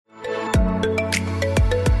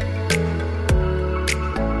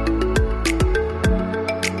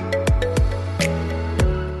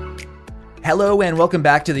Hello and welcome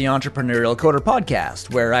back to the Entrepreneurial Coder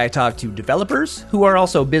Podcast, where I talk to developers who are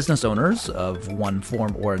also business owners of one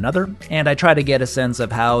form or another, and I try to get a sense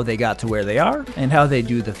of how they got to where they are and how they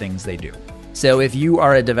do the things they do. So if you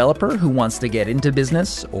are a developer who wants to get into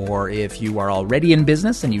business, or if you are already in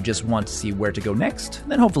business and you just want to see where to go next,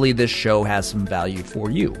 then hopefully this show has some value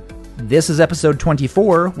for you. This is episode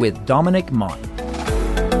 24 with Dominic Monn.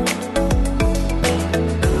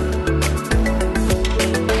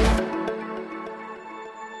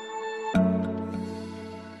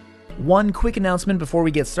 One quick announcement before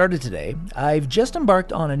we get started today. I've just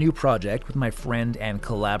embarked on a new project with my friend and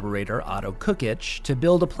collaborator Otto Kukic to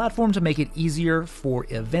build a platform to make it easier for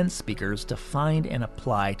event speakers to find and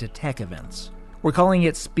apply to tech events. We're calling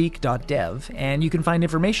it speak.dev, and you can find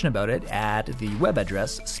information about it at the web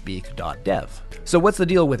address speak.dev. So what's the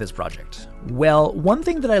deal with this project? Well, one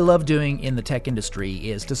thing that I love doing in the tech industry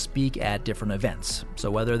is to speak at different events. So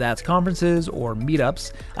whether that's conferences or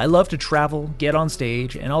meetups, I love to travel, get on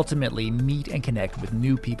stage, and ultimately meet and connect with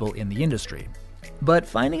new people in the industry. But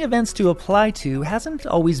finding events to apply to hasn't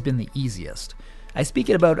always been the easiest. I speak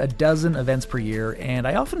at about a dozen events per year, and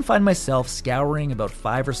I often find myself scouring about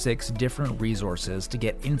 5 or 6 different resources to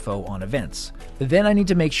get info on events. Then I need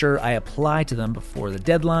to make sure I apply to them before the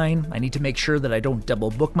deadline, I need to make sure that I don't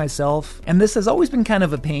double book myself, and this has always been kind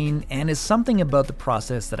of a pain and is something about the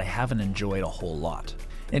process that I haven't enjoyed a whole lot.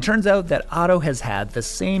 It turns out that Otto has had the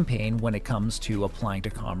same pain when it comes to applying to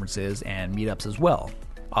conferences and meetups as well.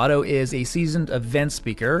 Otto is a seasoned event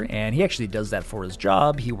speaker, and he actually does that for his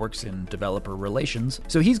job. He works in developer relations.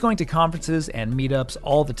 So he's going to conferences and meetups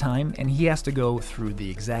all the time, and he has to go through the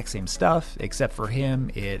exact same stuff, except for him,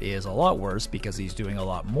 it is a lot worse because he's doing a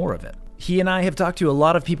lot more of it. He and I have talked to a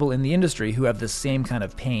lot of people in the industry who have the same kind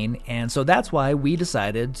of pain, and so that's why we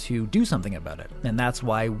decided to do something about it. And that's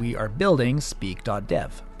why we are building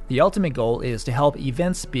speak.dev. The ultimate goal is to help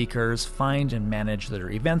event speakers find and manage their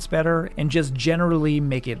events better, and just generally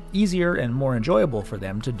make it easier and more enjoyable for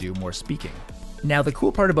them to do more speaking. Now, the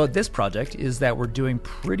cool part about this project is that we're doing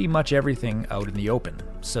pretty much everything out in the open.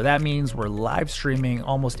 So that means we're live streaming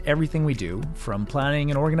almost everything we do, from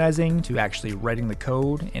planning and organizing to actually writing the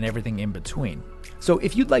code and everything in between. So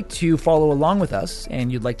if you'd like to follow along with us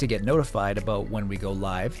and you'd like to get notified about when we go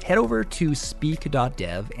live, head over to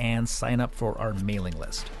speak.dev and sign up for our mailing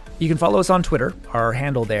list. You can follow us on Twitter. Our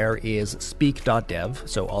handle there is speak.dev,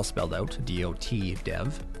 so all spelled out, D-O-T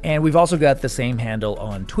dev. And we've also got the same handle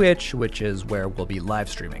on Twitch, which is where we'll be live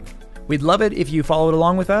streaming. We'd love it if you followed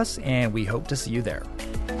along with us, and we hope to see you there.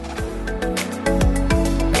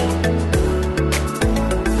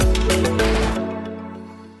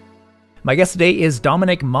 My guest today is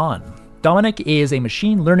Dominic Monn. Dominic is a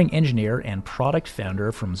machine learning engineer and product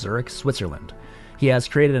founder from Zurich, Switzerland. He has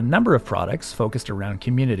created a number of products focused around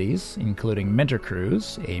communities, including Mentor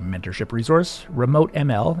Crews, a mentorship resource, Remote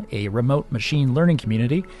ML, a remote machine learning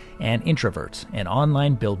community, and Introvert, an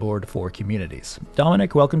online billboard for communities.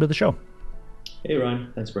 Dominic, welcome to the show. Hey,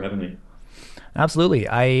 Ryan. Thanks for having me. Absolutely.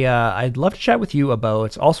 I'd love to chat with you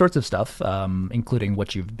about all sorts of stuff, including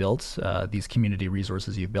what you've built, these community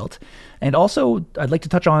resources you've built. And also, I'd like to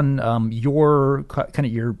touch on your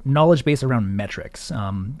knowledge base around metrics,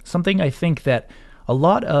 something I think that a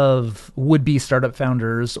lot of would-be startup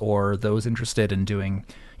founders or those interested in doing,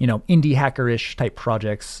 indie hacker-ish type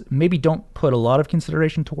projects maybe don't put a lot of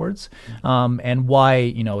consideration towards, and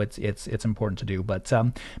why, it's important to do. But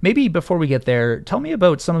maybe before we get there, tell me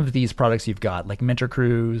about some of these products you've got, like Mentor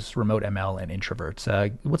Crews, Remote ML, and Introvert.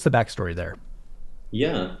 What's the backstory there?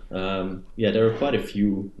 Yeah, there are quite a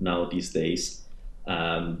few now these days.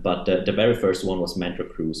 But the very first one was Mentor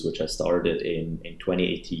Crews, which I started in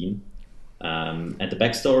 2018. And the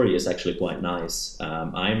backstory is actually quite nice.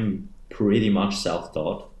 I'm pretty much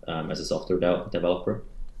self-taught as a software developer.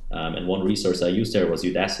 And one resource I used there was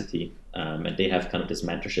Udacity. And they have kind of this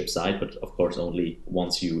mentorship side, but of course only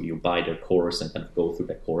once you buy their course and kind of go through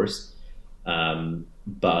that course.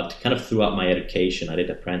 But kind of throughout my education, I did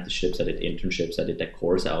apprenticeships, I did internships, I did that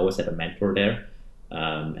course. I always had a mentor there.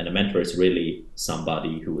 And a mentor is really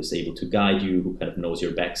somebody who is able to guide you, who kind of knows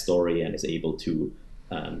your backstory and is able to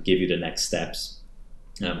give you the next steps,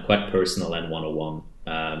 quite personal and one-on-one.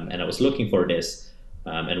 And I was looking for this.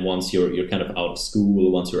 And once you're kind of out of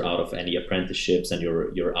school, once you're out of any apprenticeships and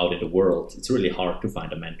you're out in the world, it's really hard to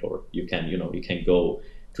find a mentor. You can go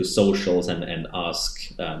to socials and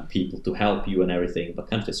ask people to help you and everything, but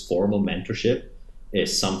kind of this formal mentorship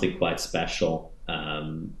is something quite special.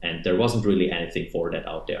 And there wasn't really anything for that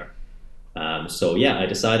out there. So I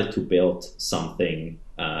decided to build something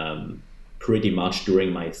pretty much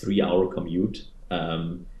during my 3-hour commute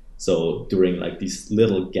So during like these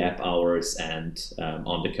little gap hours and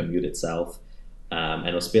on the commute itself, and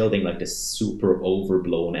I was building like this super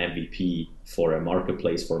overblown MVP for a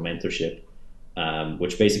marketplace for mentorship,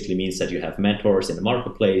 which basically means that you have mentors in the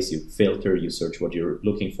marketplace, you filter, you search what you're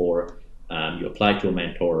looking for, you apply to a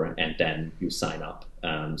mentor, and then you sign up.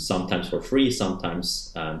 Sometimes for free,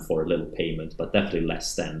 sometimes for a little payment, but definitely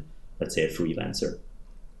less than, let's say, a freelancer.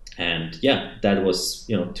 And yeah, that was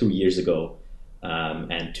 2 years ago.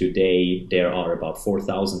 And today there are about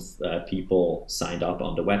 4,000 people signed up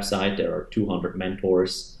on the website. There are 200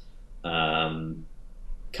 mentors, kind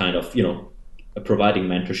of providing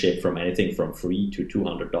mentorship from anything from free to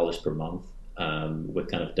 $200 per month, with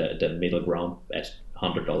kind of the middle ground at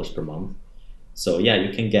 $100 per month. So yeah,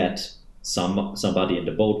 you can get somebody in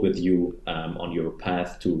the boat with you on your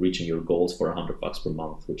path to reaching your goals for $100 per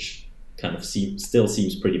month, which kind of still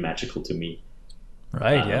seems pretty magical to me.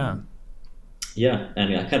 Right. Yeah. Yeah,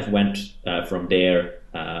 and I kind of went from there.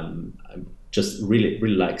 I just really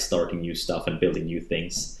like starting new stuff and building new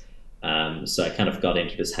things. So I kind of got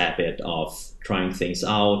into this habit of trying things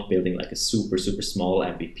out, building like a super small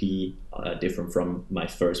MVP, different from my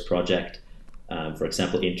first project. For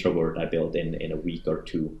example, Introvert, I built in a week or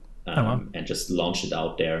two, and just launched it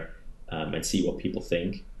out there and see what people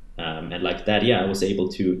think. And like that, yeah, I was able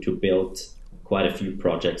to build quite a few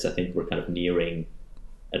projects. I think we're kind of nearing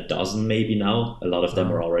a dozen maybe now. A lot of them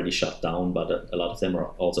are already shut down, but a lot of them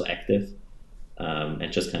are also active, and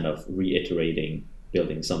just kind of reiterating,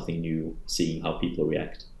 building something new, seeing how people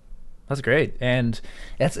react. That's great. And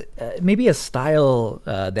that's maybe a style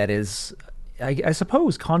that is, I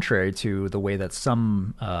suppose, contrary to the way that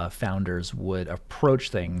some founders would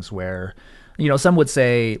approach things, where, some would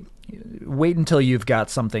say, wait until you've got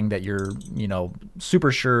something that you're,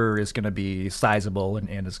 super sure is going to be sizable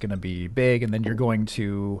and is going to be big, and then you're going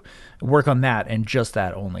to work on that and just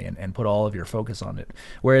that only, and put all of your focus on it.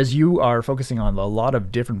 Whereas you are focusing on a lot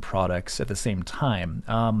of different products at the same time.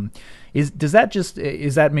 Is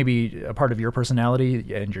that maybe a part of your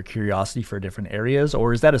personality and your curiosity for different areas,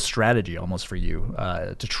 or is that a strategy almost for you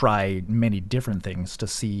to try many different things to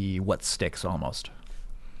see what sticks almost?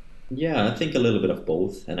 Yeah, I think a little bit of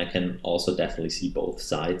both, and I can also definitely see both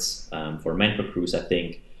sides. For Mentor Cruise, I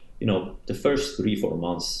think, the first 3-4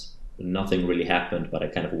 months, nothing really happened, but I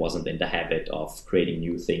kind of wasn't in the habit of creating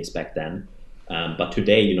new things back then. But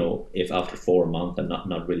today, if after 4 months I'm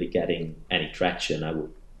not really getting any traction, I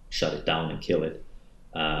would shut it down and kill it.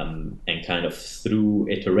 And kind of through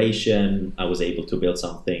iteration, I was able to build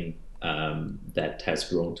something that has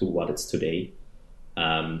grown to what it's today.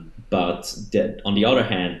 But on the other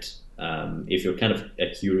hand, if you're kind of a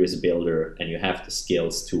curious builder and you have the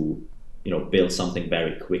skills to, build something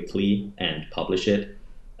very quickly and publish it,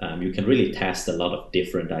 you can really test a lot of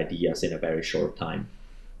different ideas in a very short time.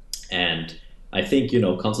 And I think,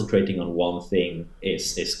 concentrating on one thing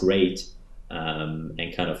is great,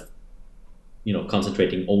 and kind of,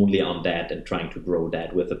 concentrating only on that and trying to grow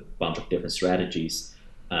that with a bunch of different strategies.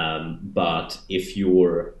 But if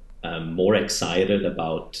you're more excited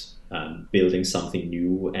about building something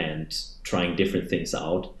new and trying different things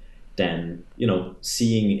out, then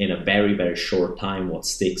seeing in a very short time what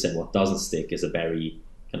sticks and what doesn't stick is a very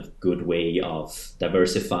kind of good way of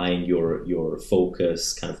diversifying your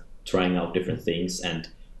focus, kind of trying out different things. And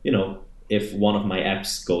if one of my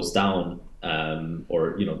apps goes down,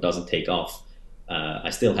 or doesn't take off,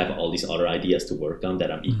 I still have all these other ideas to work on that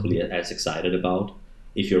I'm equally as excited about.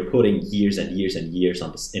 If you're putting years and years and years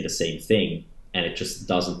in the same thing and it just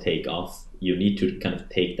doesn't take off, you need to kind of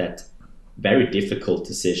take that very difficult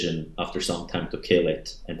decision after some time to kill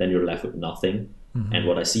it, and then you're left with nothing. And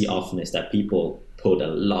what I see often is that people put a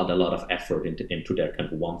lot of effort into their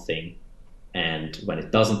kind of one thing, and when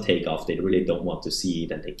it doesn't take off, they really don't want to see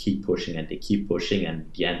it, and they keep pushing and they keep pushing, and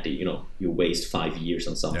at the end, you waste 5 years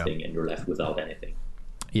on something and you're left without anything.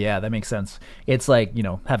 Yeah, that makes sense. It's like,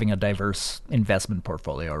 having a diverse investment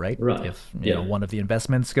portfolio, right? Right. If one of the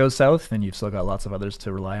investments goes south, then you've still got lots of others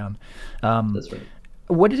to rely on. That's right.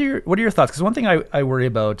 What are your thoughts? Because one thing I worry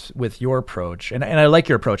about with your approach, and I like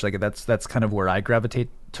your approach, like that's kind of where I gravitate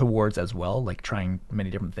towards as well, like trying many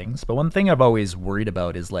different things. But one thing I've always worried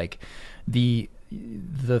about is like the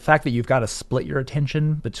fact that you've got to split your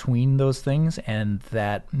attention between those things, and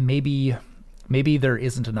that maybe there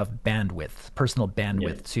isn't enough personal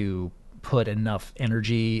bandwidth to put enough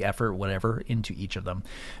energy, effort, whatever, into each of them.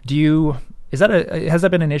 Has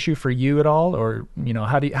that been an issue for you at all, or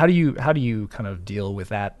how do you kind of deal with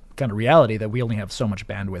that kind of reality that we only have so much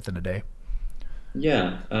bandwidth in a day?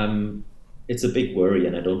 Yeah, it's a big worry,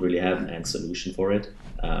 and I don't really have an end solution for it.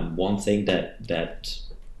 One thing that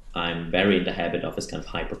I'm very in the habit of is kind of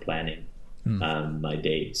hyper planning my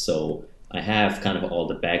day. So I have kind of all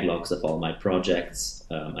the backlogs of all my projects.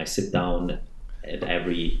 I sit down at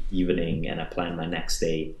every evening and I plan my next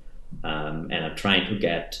day. And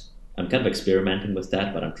I'm kind of experimenting with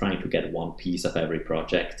that, but I'm trying to get one piece of every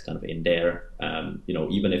project kind of in there.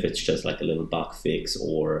 Even if it's just like a little bug fix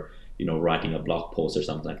or, writing a blog post or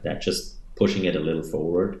something like that, just pushing it a little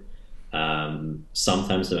forward.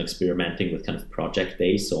 Sometimes I'm experimenting with kind of project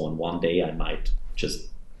days. So on one day I might just,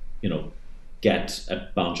 get a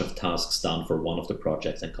bunch of tasks done for one of the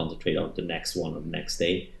projects and concentrate on the next one on the next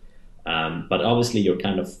day. But obviously you're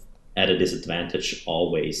kind of at a disadvantage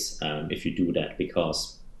always if you do that,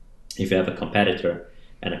 because if you have a competitor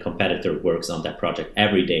and a competitor works on that project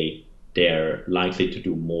every day, they're likely to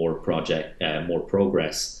do more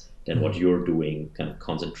progress than what you're doing, kind of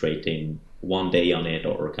concentrating one day on it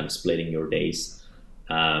or kind of splitting your days.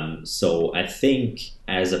 So I think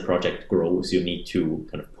as a project grows, you need to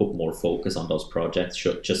kind of put more focus on those projects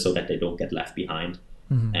just so that they don't get left behind.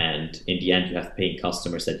 And in the end, you have paying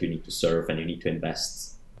customers that you need to serve, and you need to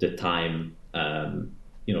invest the time,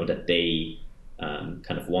 that they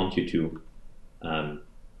kind of want you to.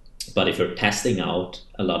 But if you're testing out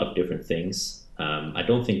a lot of different things, I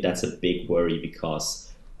don't think that's a big worry,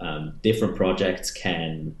 because different projects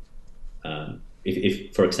can,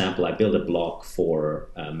 if for example, I build a blog for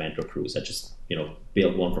Mentor Cruise, I just,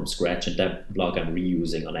 build one from scratch, and that blog I'm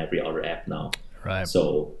reusing on every other app now. Right.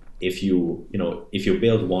 So if you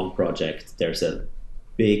build one project, there's a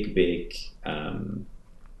big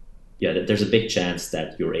there's a big chance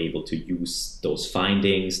that you're able to use those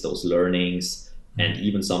findings, those learnings, and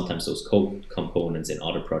even sometimes those code components in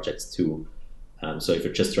other projects too. So if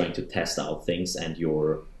you're just trying to test out things and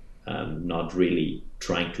you're not really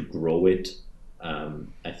trying to grow it,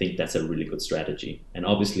 I think that's a really good strategy. And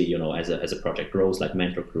obviously, as a project grows, like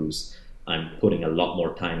Mentor Cruise, I'm putting a lot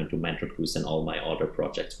more time into Mentor Cruise than all my other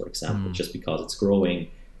projects, for example, just because it's growing.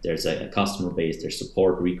 There's a customer base, there's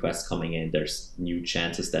support requests coming in, there's new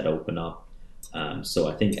chances that open up. So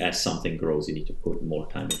I think as something grows, you need to put more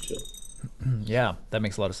time into it. Yeah, that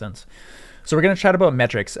makes a lot of sense. So we're going to chat about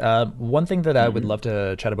metrics. One thing that I would love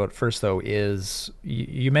to chat about first, though, is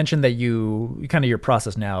you mentioned that you kind of your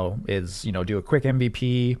process now is, do a quick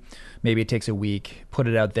MVP. Maybe it takes a week, put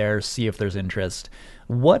it out there, see if there's interest.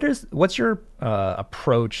 What's your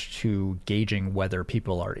approach to gauging whether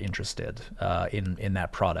people are interested in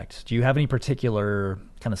that product? Do you have any particular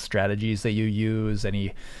kind of strategies that you use?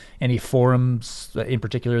 Any forums in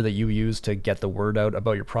particular that you use to get the word out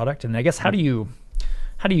about your product? And I guess how do you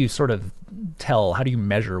sort of how do you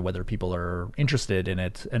measure whether people are interested in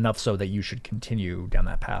it enough so that you should continue down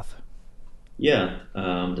that path? Yeah,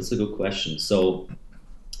 that's a good question. So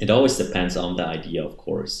it always depends on the idea, of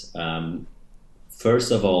course.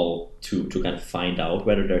 First of all, to kind of find out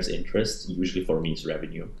whether there's interest, usually for me it's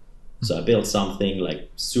revenue. So I built something like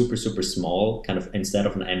super, super small, kind of instead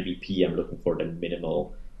of an MVP, I'm looking for the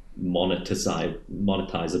minimal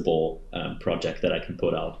monetizable project that I can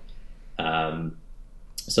put out.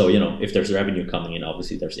 So, if there's revenue coming in,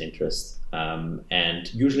 obviously there's interest.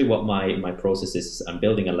 And usually what my process is I'm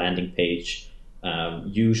building a landing page,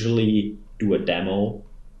 usually do a demo.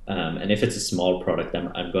 And if it's a small product,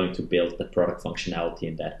 I'm going to build the product functionality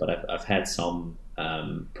in that. But I've had some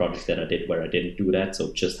projects that I did where I didn't do that.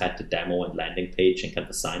 So just had the demo and landing page and kind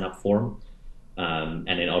of a sign up form. And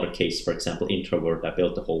in other cases, for example, Introvert, I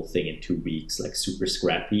built the whole thing in 2 weeks, like super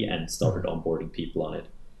scrappy, and started onboarding people on it.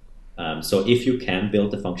 So if you can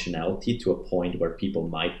build the functionality to a point where people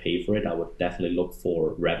might pay for it, I would definitely look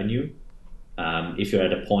for revenue. If you're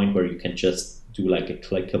at a point where you can just do like a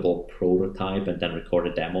clickable prototype and then record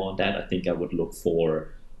a demo on that, I think I would look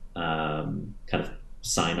for kind of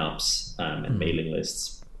signups and mailing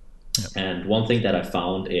lists. Yep. And one thing that I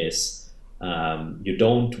found is you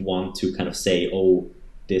don't want to kind of say, oh,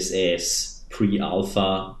 this is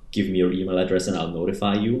pre-alpha, give me your email address and I'll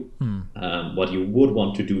notify you. What you would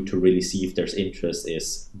want to do to really see if there's interest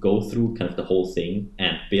is go through kind of the whole thing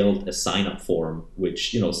and build a sign-up form,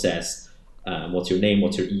 which says what's your name,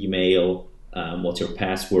 what's your email, what's your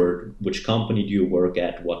password, which company do you work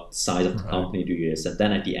at, what size of the company do you use, and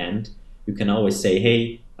then at the end you can always say,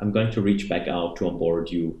 hey, I'm going to reach back out to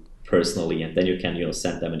onboard you personally, and then you can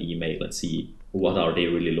send them an email and see what are they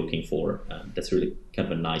really looking for. That's really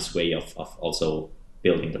kind of a nice way of also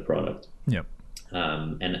building the product. Yep.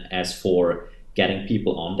 And as for getting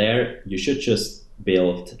people on there, you should just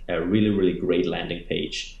build a really, really great landing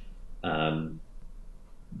page.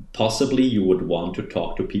 Possibly you would want to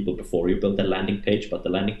talk to people before you build the landing page, but the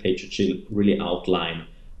landing page should really outline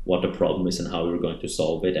what the problem is and how you're going to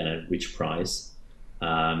solve it and at which price.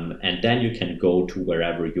 And then you can go to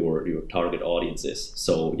wherever your target audience is.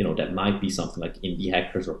 So, that might be something like indie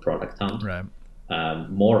hackers or product hunt. Right.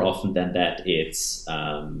 More often than that, it's,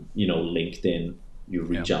 LinkedIn. You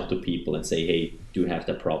reach out to people and say, hey, do you have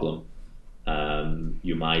that problem?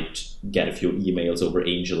 You might get a few emails over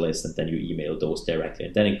AngelList, and then you email those directly.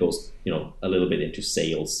 And then it goes, a little bit into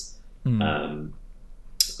sales.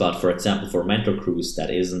 But for example, for Mentor Cruise, that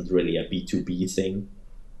isn't really a B2B thing.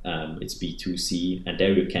 It's B2C, and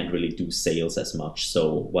there you can't really do sales as much.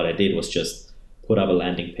 So what I did was just put up a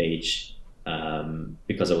landing page,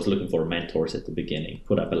 because I was looking for mentors at the beginning.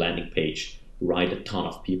 Put up a landing page, write a ton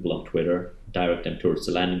of people on Twitter, direct them towards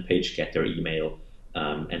the landing page, get their email,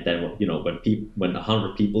 and then when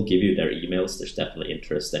 100 people give you their emails, there's definitely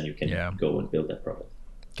interest, and you can go and build that product.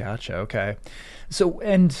 Gotcha. Okay. So,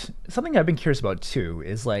 and something I've been curious about too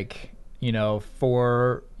is like,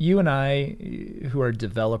 for you and I who are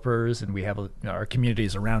developers, and we have our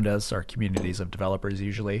communities around us, our communities of developers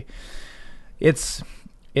usually, it's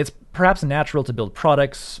perhaps natural to build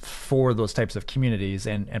products for those types of communities,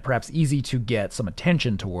 and perhaps easy to get some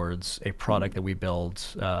attention towards a product that we build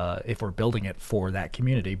if we're building it for that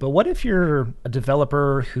community. But what if you're a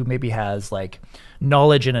developer who maybe has like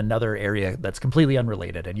knowledge in another area that's completely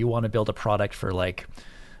unrelated, and you want to build a product for like,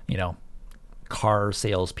 car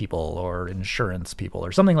salespeople or insurance people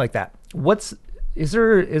or something like that? Is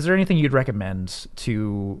there anything you'd recommend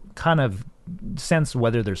to kind of sense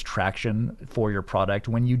whether there's traction for your product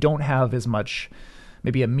when you don't have as much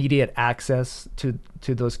maybe immediate access to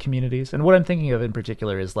those communities? And what I'm thinking of in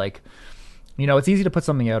particular is like, it's easy to put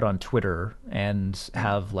something out on Twitter and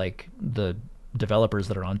have like the developers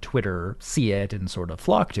that are on Twitter see it and sort of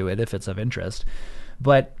flock to it if it's of interest.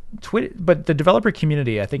 But the developer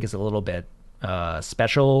community, I think, is a little bit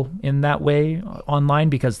special in that way online,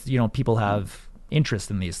 because people have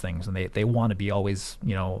interest in these things, and they want to be always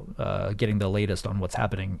getting the latest on what's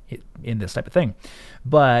happening in this type of thing.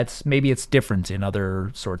 But maybe it's different in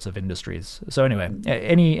other sorts of industries. So anyway,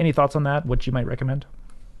 any thoughts on that? What you might recommend?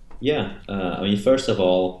 Yeah, first of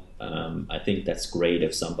all, I think that's great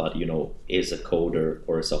if somebody is a coder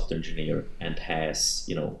or a software engineer and has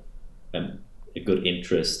a good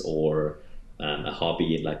interest or a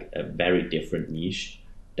hobby in like a very different niche.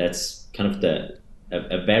 That's kind of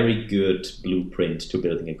a very good blueprint to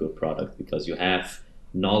building a good product, because you have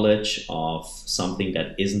knowledge of something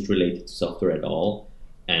that isn't related to software at all,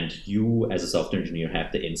 and you as a software engineer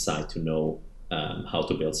have the insight to know how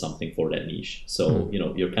to build something for that niche. So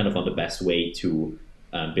you're kind of on the best way to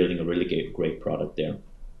building a really great product there.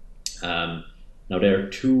 Now, there are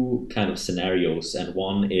two kind of scenarios, and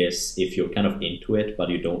one is if you're kind of into it, but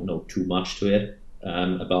you don't know too much to it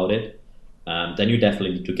about it, then you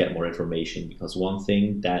definitely need to get more information, because one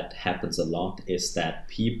thing that happens a lot is that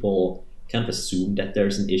people kind of assume that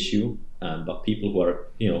there's an issue, but people who are,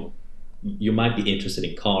 you might be interested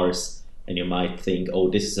in cars, and you might think, oh,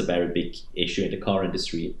 this is a very big issue in the car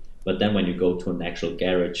industry. But then when you go to an actual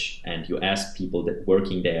garage and you ask people that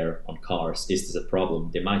working there on cars, is this a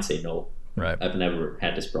problem? They might say no. Right. I've never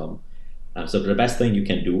had this problem. So the best thing you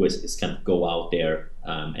can do is kind of go out there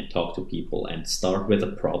and talk to people and start with a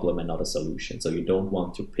problem and not a solution. So you don't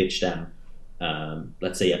want to pitch them,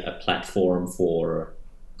 let's say, a platform for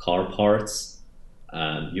car parts.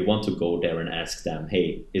 You want to go there and ask them,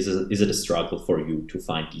 hey, is it a struggle for you to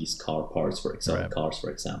find these car parts, for example, cars, for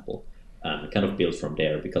example? Kind of build from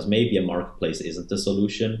there, because maybe a marketplace isn't the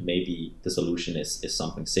solution. Maybe the solution is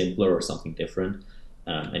something simpler or something different.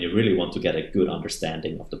 And you really want to get a good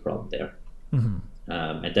understanding of the problem there.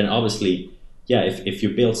 And then obviously, if you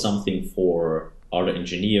build something for other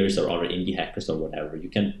engineers or other indie hackers or whatever, you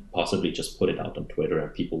can possibly just put it out on Twitter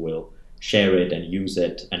and people will share it and use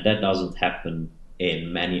it. And that doesn't happen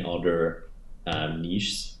in many other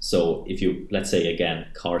niches. So if you, let's say again,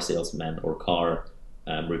 car salesman or car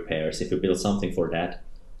repairs, if you build something for that,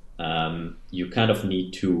 you kind of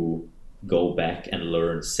need to go back and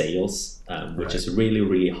learn sales, which is really,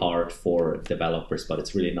 really hard for developers, but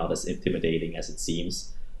it's really not as intimidating as it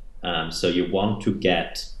seems. So you want to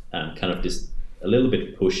get kind of this a little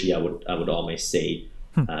bit pushy, I would almost say,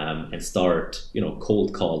 and start,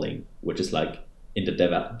 cold calling, which is like in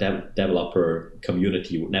the developer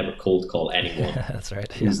community, you would never cold call anyone. That's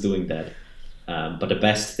right. Who's doing that. But the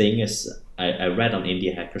best thing is, I read on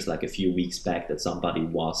Indie Hackers like a few weeks back that somebody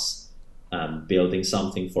was building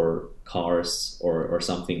something for cars or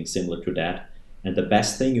something similar to that. And the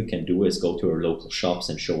best thing you can do is go to your local shops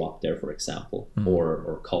and show up there, for example,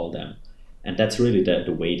 or call them. And that's really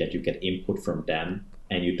the way that you get input from them.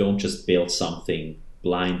 And you don't just build something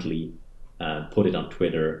blindly, put it on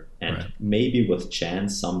Twitter, and and Right. maybe with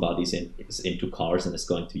chance is into cars and is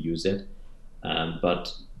going to use it.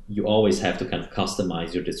 But you always have to kind of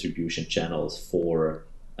customize your distribution channels for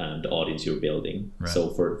the audience you're building. Right. So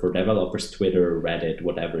for developers, Twitter, Reddit,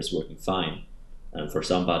 whatever is working fine. For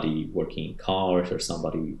somebody working in cars or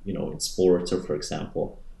somebody, in sports, or for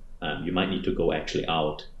example, you might need to go actually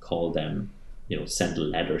out, call them, send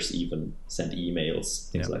letters, even send emails,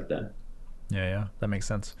 things like that. Yeah, that makes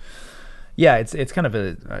sense. Yeah, it's kind of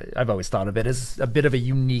I've always thought of it as a bit of a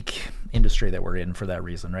unique industry that we're in for that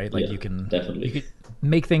reason, right? Like Yeah, you definitely. could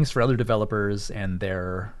make things for other developers, and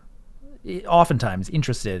they're oftentimes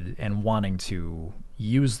interested and wanting to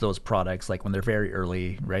use those products like when they're very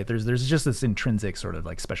early, right? There's just this intrinsic sort of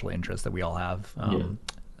like special interest that we all have, Yeah.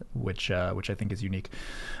 which I think is unique.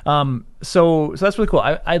 So that's really cool.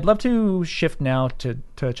 I'd love to shift now to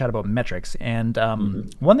chat about metrics, and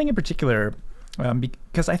one thing in particular,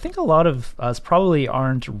 because I think a lot of us probably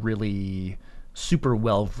aren't really super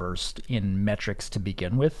well versed in metrics to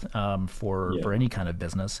begin with, for any kind of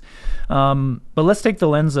business. But let's take the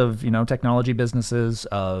lens of technology businesses,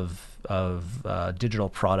 of digital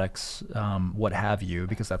products, what have you,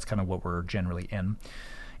 because that's kind of what we're generally in.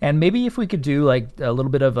 And maybe if we could do like a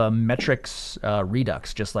little bit of a metrics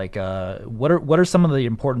redux, just like what are some of the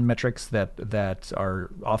important metrics that are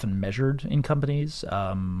often measured in companies?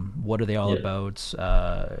 What are they all Yeah. about?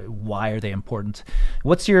 Why are they important?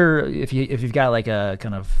 What's your if you've got like a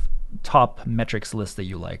kind of top metrics list that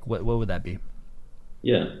you like? What would that be?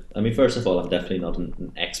 Yeah, I mean, first of all, I'm definitely not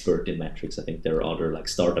an expert in metrics. I think there are other like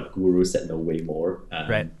startup gurus that know way more.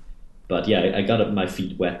 Right. But yeah, I got my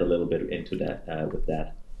feet wet a little bit into that with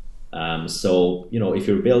that. So if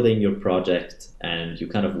you're building your project and you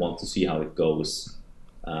kind of want to see how it goes,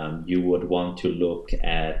 you would want to look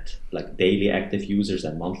at like daily active users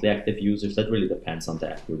and monthly active users. That really depends on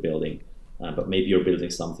the app you're building. But maybe you're building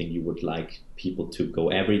something you would like people to go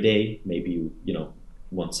every day. Maybe you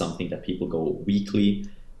want something that people go weekly.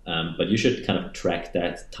 But you should kind of track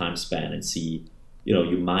that time span and see,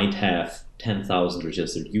 you might have 10,000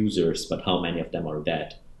 registered users, but how many of them are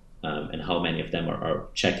dead? And how many of them are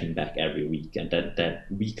checking back every week? And that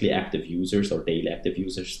weekly active users or daily active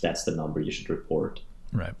users, that's the number you should report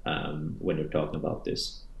Right. when you're talking about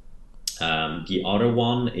this. The other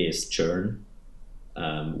one is churn,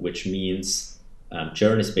 which means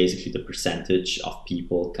churn is basically the percentage of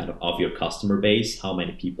people kind of your customer base, how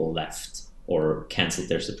many people left or canceled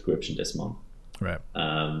their subscription this month. Right.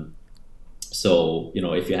 So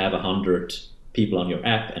if you have 100 people on your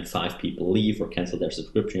app and 5 people leave or cancel their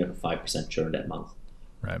subscription, you have a 5% churn that month.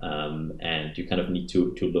 Right. And you kind of need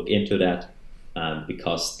to look into that,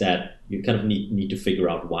 because that you kind of need to figure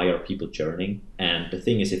out why are people churning. And the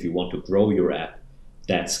thing is, if you want to grow your app,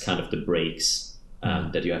 that's kind of the brakes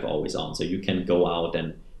that you have always on. So you can go out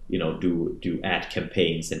and do ad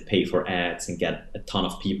campaigns and pay for ads and get a ton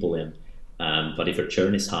of people in. But if your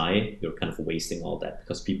churn is high, you're kind of wasting all that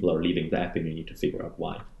because people are leaving the app and you need to figure out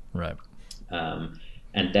why. Right.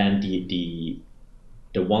 And then the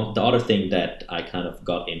other thing that I kind of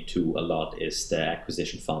got into a lot is the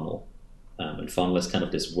acquisition funnel. And funnel is kind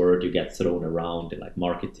of this word you get thrown around in like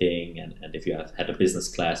marketing, and if you have had a business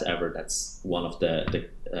class ever, that's one of the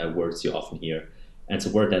words you often hear. And it's a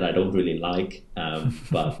word that I don't really like,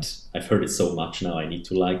 but I've heard it so much now I need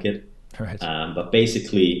to like it. Right. But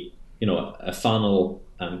basically, a funnel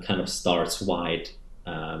kind of starts wide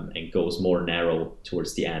and goes more narrow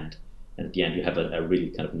towards the end. And at the end, you have a really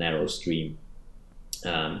kind of narrow stream.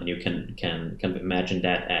 And you can kind of imagine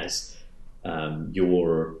that as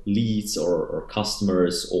your leads or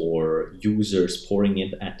customers or users pouring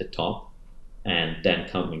in at the top and then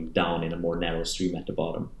coming down in a more narrow stream at the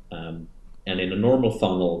bottom. And in a normal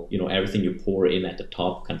funnel, everything you pour in at the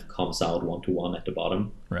top kind of comes out one-to-one at the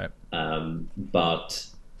bottom. Right. But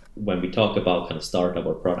when we talk about kind of startup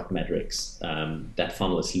or product metrics, that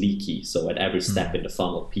funnel is leaky. So at every step in the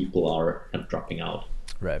funnel, people are kind of dropping out.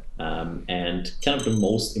 Right. And kind of the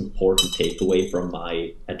most important takeaway from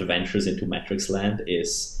my adventures into metrics land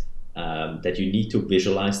is that you need to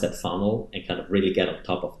visualize that funnel and kind of really get on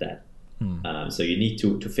top of that. So you need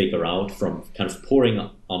to figure out from kind of pouring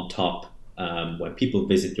on top, when people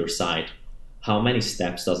visit your site, how many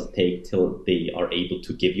steps does it take till they are able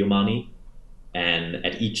to give you money? And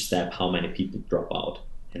at each step, how many people drop out?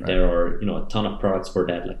 And there are a ton of products for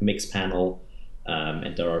that, like Mixpanel,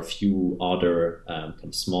 and there are a few other kind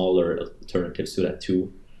of smaller alternatives to that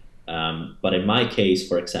too. But in my case,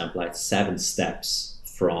 for example, I had 7 steps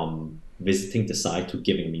from visiting the site to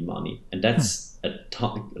giving me money, and that's a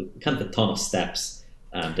ton of steps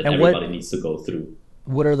that And everybody needs to go through.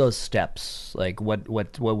 What are those steps? Like what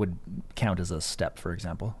would count as a step, for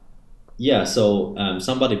example? Yeah, so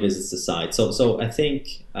somebody visits the site. So I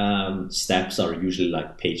think steps are usually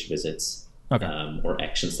like page visits Okay. or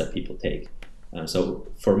actions that people take. So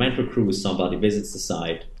for Mentor Cruise, somebody visits the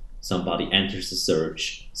site, somebody enters the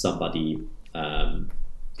search, somebody um,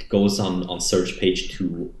 goes on search page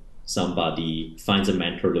two, somebody finds a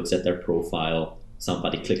mentor, looks at their profile,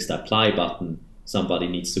 somebody clicks the apply button, somebody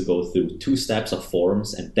needs to go through two steps of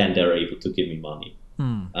forms, and then they're able to give me money.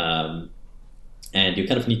 Um, and you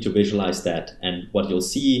kind of need to visualize that. And what you'll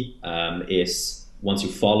see is once you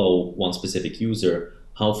follow one specific user,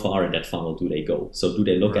 how far in that funnel do they go? So do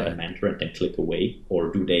they look at a mentor and then click away,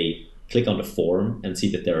 or do they click on the form and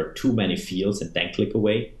see that there are too many fields and then click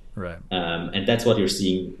away? Right. And that's what you're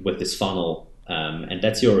seeing with this funnel, and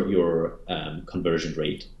that's your conversion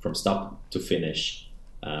rate from start to finish.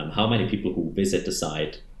 How many people who visit the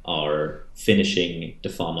site are finishing the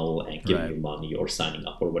funnel and giving you money or signing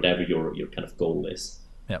up or whatever your kind of goal is.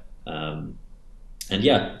 Yep. And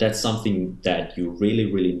yeah, that's something that you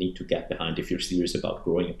really need to get behind if you're serious about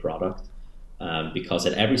growing a product. Because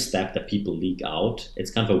at every step that people leak out,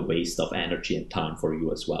 it's kind of a waste of energy and time for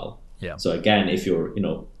you as well. Yeah. So again, if you're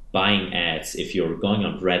buying ads, if you're going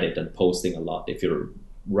on Reddit and posting a lot, if you're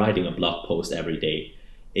writing a blog post every day,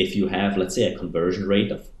 if you have, let's say, a conversion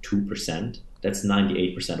rate of 2%, that's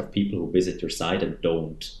 98% of people who visit your site and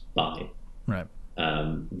don't buy. Right.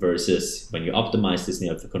 Versus when you optimize this, and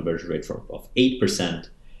you have a conversion rate of 8%,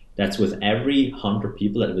 that's with every 100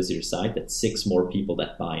 people that visit your site, that's 6 more people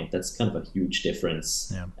that buy. And that's kind of a huge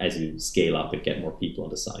difference as you scale up and get more people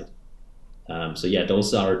on the site. So yeah,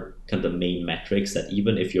 those are kind of the main metrics that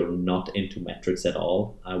even if you're not into metrics at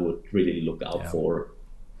all, I would really look out for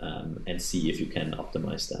and see if you can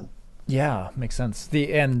optimize them. Yeah, makes sense.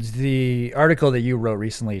 The article that you wrote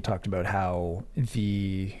recently talked about how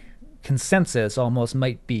the consensus almost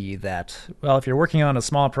might be that, well, if you're working on a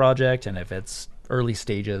small project and if it's early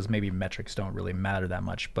stages, maybe metrics don't really matter that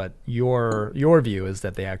much. But your view is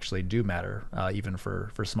that they actually do matter, even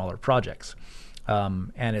for smaller projects.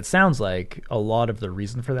 And it sounds like a lot of the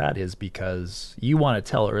reason for that is because you want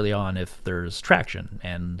to tell early on if there's traction,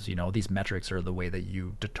 and these metrics are the way that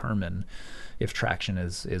you determine if traction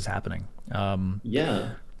is happening. I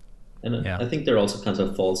think there are also kinds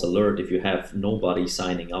of false alert. If you have nobody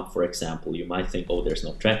signing up, for example, you might think, oh, there's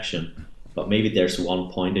no traction, but maybe there's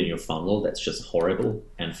one point in your funnel that's just horrible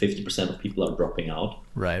and 50% of people are dropping out.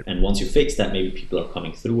 Right. And once you fix that, maybe people are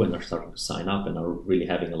coming through and are starting to sign up and are really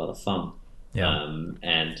having a lot of fun. Yeah.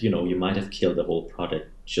 And you might have killed the whole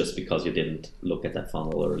project just because you didn't look at that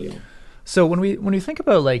funnel early on. So when we think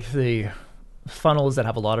about like the funnels that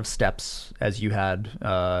have a lot of steps, as you had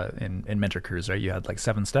in Mentor Cruise, right? You had like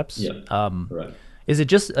 7 steps. Yeah. Right. Is it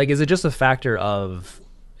just a factor of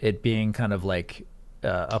it being kind of like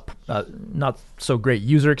a not so great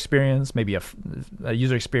user experience, maybe a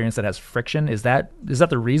user experience that has friction? Is that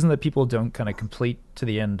the reason that people don't kind of complete to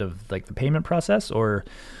the end of like the payment process, or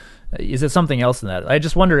is it something else than that? I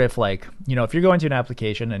just wonder if if you're going to an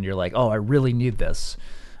application and you're like, oh, I really need this,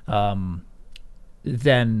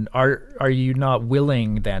 then are you not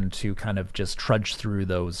willing then to kind of just trudge through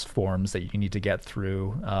those forms that you need to get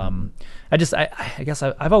through? I guess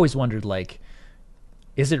I've always wondered, like,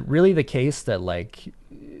 is it really the case that like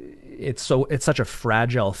it's such a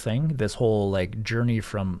fragile thing, this whole like journey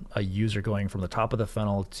from a user going from the top of the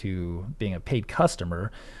funnel to being a paid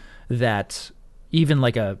customer, that even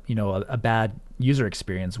like a bad user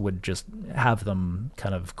experience would just have them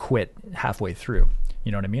kind of quit halfway through?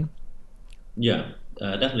 You know what I mean? Yeah,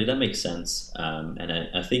 definitely, that makes sense. And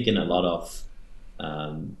I think in a lot of,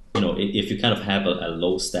 if you kind of have a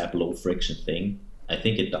low step, low friction thing, I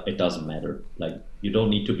think it doesn't matter. Like, you don't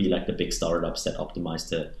need to be like the big startups that optimize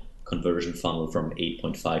the conversion funnel from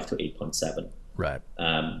 8.5 to 8.7. Right.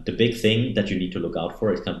 The big thing that you need to look out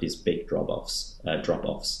for is kind of these big drop-offs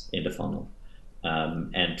in the funnel.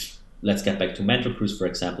 And let's get back to Mentor Cruise, for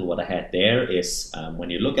example. What I had there is when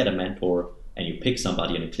you look at a mentor and you pick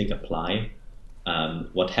somebody and you click apply,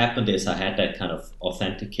 what happened is I had that kind of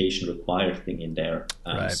authentication required thing in there.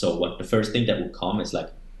 So what the first thing that will come is like,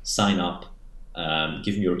 sign up,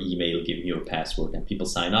 give me your email, give me your password, and people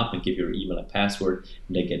sign up and give your email and password,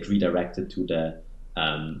 and they get redirected to the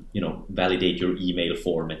validate your email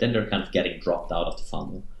form, and then they're kind of getting dropped out of the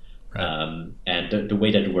funnel. Right. And the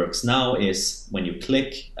way that it works now is when you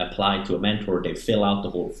click apply to a mentor, they fill out the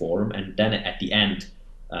whole form, and then at the end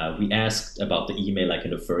we asked about the email like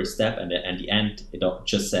in the first step, and at the end it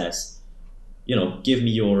just says, give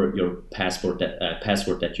me your password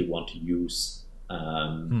that you want to use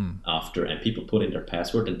after, and people put in their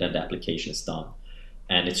password, and then the application is done.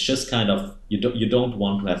 And it's just kind of, you don't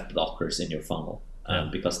want to have blockers in your funnel. Yeah.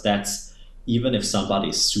 because that's, even if somebody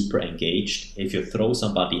is super engaged, if you throw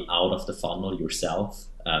somebody out of the funnel yourself,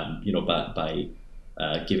 by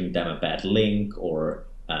giving them a bad link, or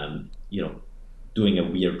doing a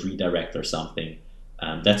weird redirect or something,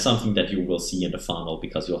 that's something that you will see in the funnel,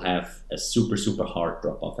 because you'll have a super, super hard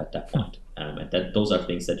drop off at that point. And those are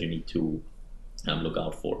things that you need to look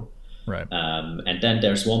out for. Right. And then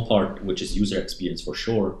there's one part which is user experience for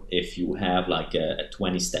sure. If you have like a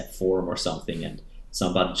 20-step form or something, and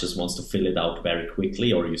somebody just wants to fill it out very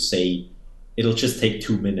quickly, or you say it'll just take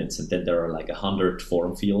 2 minutes, and then there are like 100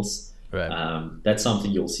 form fields. Right. That's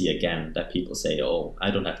something you'll see again, that people say, "Oh, I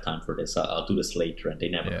don't have time for this. I'll do this later," and they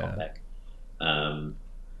never come back. And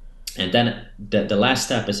then the last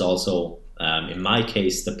step is also, in my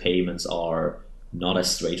case, the payments are not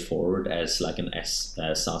as straightforward as like an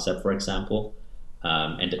SaaS app, for example.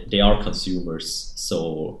 And they are consumers,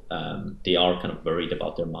 so they are kind of worried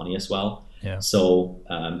about their money as well. Yeah. So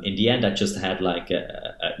in the end, I just had like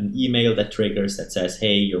an email that triggers, that says,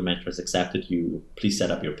 "Hey, your mentor has accepted you. Please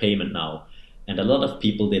set up your payment now." And a lot of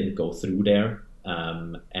people didn't go through there.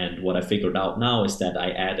 And what I figured out now is that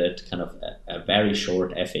I added kind of a very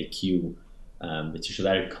short FAQ, which is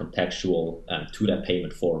very contextual, to that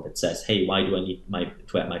payment form. It says, "Hey, why do I need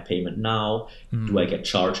to add my payment now? Do I get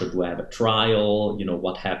charged, or do I have a trial?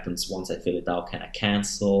 What happens once I fill it out? Can I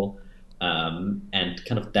cancel?" And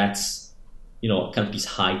kind of that's, kind of these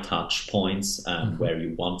high touch points, where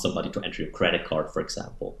you want somebody to enter your credit card, for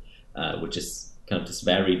example, which is kind of this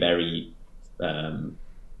very, very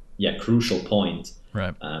crucial point.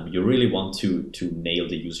 Right. You really want to nail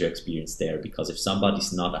the user experience there, because if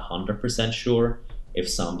somebody's not 100% sure, if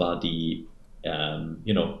somebody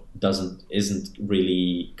isn't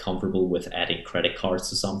really comfortable with adding credit cards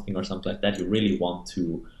to something or something like that, you really want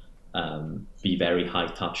to be very high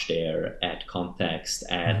touch there, add context,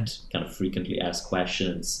 add kind of frequently asked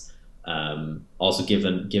questions. Also give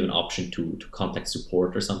an option to contact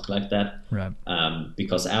support or something like that. Right.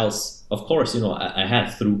 Because else, of course, I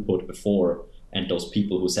had throughput before, and those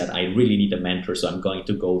people who said, "I really need a mentor, so I'm going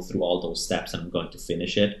to go through all those steps and I'm going to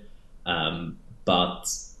finish it." But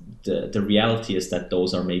the reality is that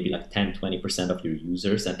those are maybe like 10-20% of your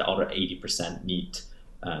users, and the other 80% need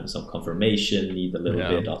some confirmation, need a little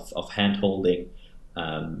bit of hand holding.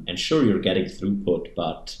 And sure, you're getting throughput,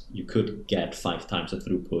 but you could get 5 times the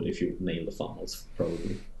throughput if you nail the funnels,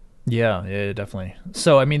 probably. Yeah, definitely.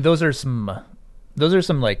 So, I mean, those are some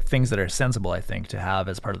like things that are sensible, I think, to have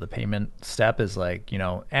as part of the payment step, is like,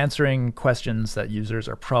 answering questions that users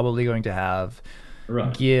are probably going to have.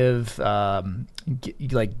 Right. Give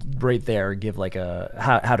like right there, give like a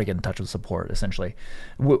how to get in touch with support, essentially.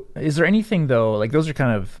 Is there anything though, like those are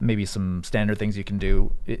kind of maybe some standard things you can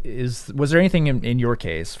do. Was there anything in your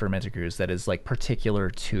case for Mentor Cruise that is like particular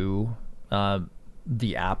to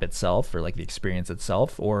the app itself, or like the experience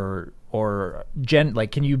itself, or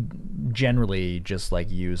like can you generally just like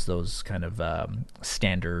use those kind of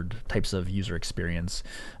standard types of user experience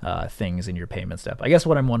things in your payment step? I guess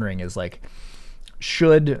what I'm wondering is like,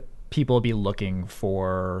 should people be looking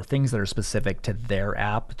for things that are specific to their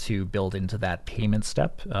app to build into that payment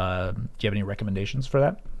step? Do you have any recommendations for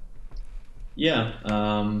that? Yeah.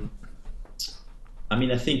 I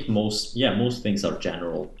mean, I think most things are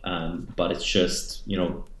general, but it's just,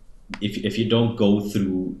 if you don't go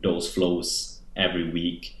through those flows every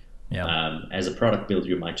week, as a product builder,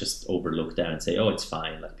 you might just overlook that and say, "Oh, it's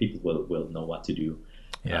fine. Like people will know what to do."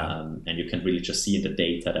 And you can really just see in the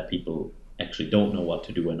data that people actually don't know what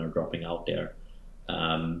to do and are dropping out there.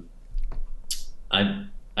 I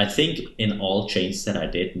think in all changes that I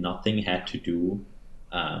did, nothing had to do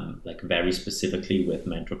like very specifically with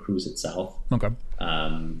Mentor Cruise itself. Okay.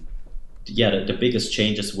 The biggest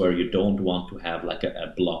changes where you don't want to have like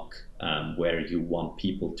a block where you want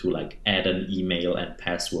people to like add an email and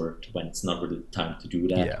password when it's not really time to do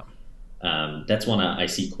that. That's one I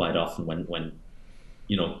see quite often when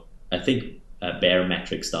I think Bear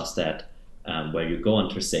Metrics does that. Where you go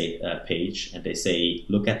onto a page and they say,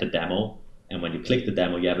 "Look at the demo," and when you click the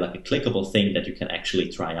demo, you have like a clickable thing that you can actually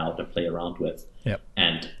try out and play around with.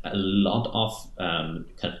 And a lot of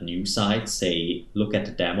kind of new sites say, "Look at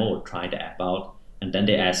the demo or try the app out," and then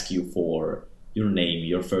they ask you for your name,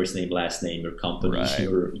 your first name, last name, your company,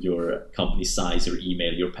 your company size, your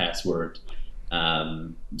email, your password,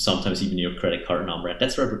 sometimes even your credit card number. And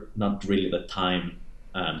that's not really the time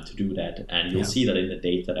to do that. And you'll see that in the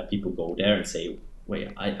data that people go there and say, "Wait,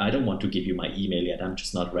 I don't want to give you my email yet. I'm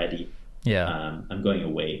just not ready. I'm going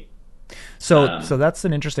away." So that's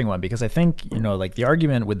an interesting one, because I think, like the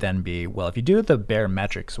argument would then be, well, if you do it the Bear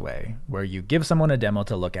Metrics way, where you give someone a demo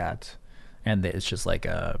to look at, and it's just like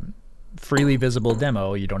freely visible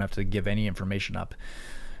demo, you don't have to give any information up,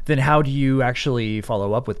 then how do you actually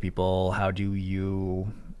follow up with people? How do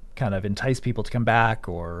you kind of entice people to come back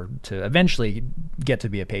or to eventually get to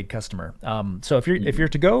be a paid customer? So if you're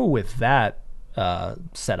to go with that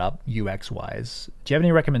setup UX wise, do you have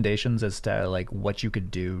any recommendations as to like what you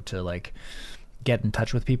could do to like get in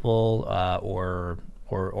touch with people or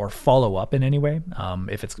follow up in any way,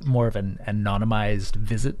 if it's more of an anonymized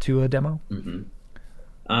visit to a demo?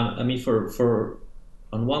 I mean, for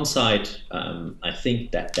on one side, I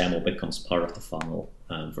think that demo becomes part of the funnel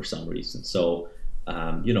for some reason. So,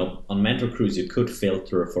 on Mentor Cruise, you could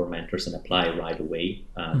filter for mentors and apply right away.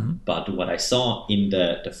 But what I saw in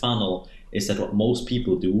the funnel is that what most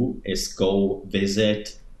people do is go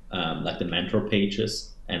visit like the mentor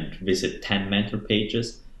pages and visit 10 mentor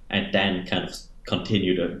pages and then kind of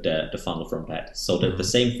continue the funnel from that. So the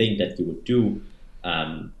same thing that you would do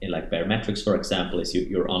in like Barometrics, for example, is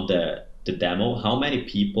you're on the demo. How many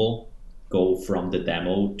people go from the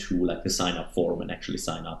demo to like the sign up form and actually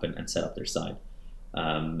sign up and set up their site?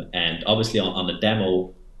 And obviously on the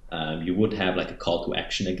demo, you would have like a call to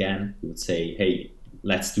action again. You would say, hey,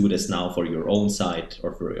 let's do this now for your own site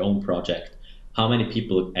or for your own project. How many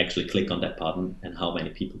people actually click on that button and how many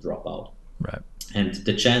people drop out? Right. And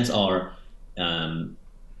the chance are,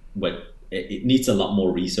 it needs a lot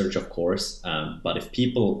more research, of course. But if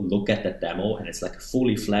people look at that demo and it's like a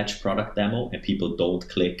fully fledged product demo and people don't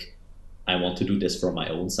click, I want to do this for my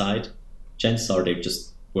own site, chances are they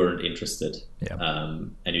just weren't interested. Yeah.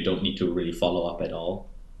 And you don't need to really follow up at all.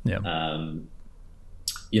 Yeah.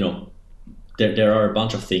 There are a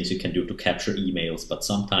bunch of things you can do to capture emails, but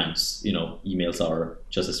sometimes, emails are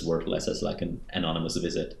just as worthless as like an anonymous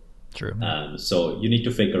visit. True. So you need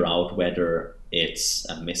to figure out whether it's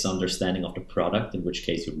a misunderstanding of the product, in which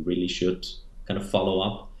case you really should kind of follow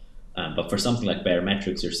up. But for something like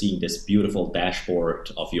Barometrics, you're seeing this beautiful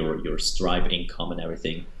dashboard of your Stripe income and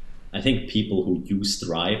everything. I think people who use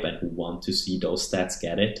Stripe and who want to see those stats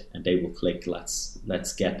get it, and they will click, let's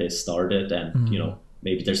get this started. And,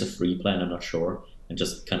 maybe there's a free plan, I'm not sure, and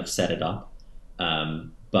just kind of set it up.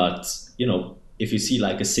 But if you see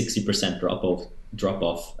like a 60% drop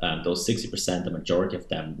off, those 60%, the majority of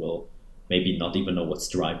them will maybe not even know what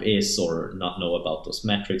Stripe is or not know about those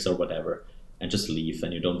metrics or whatever, and just leave,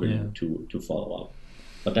 and you don't really need to follow up.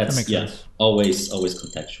 But that's sense. always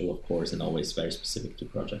contextual, of course, and always very specific to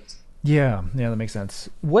projects. Yeah, that makes sense.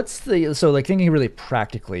 So like thinking really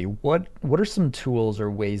practically, what are some tools or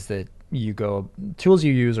ways that tools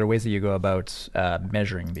you use or ways that you go about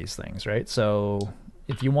measuring these things, right? So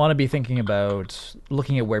if you want to be thinking about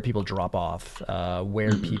looking at where people drop off,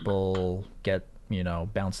 where people get,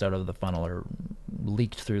 bounced out of the funnel or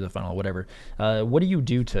leaked through the funnel, whatever, what do you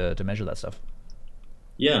do to measure that stuff?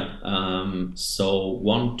 Yeah, so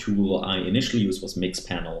one tool I initially used was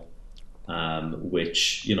Mixpanel,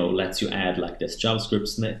 which lets you add like this JavaScript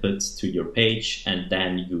snippets to your page, and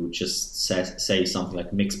then you just say something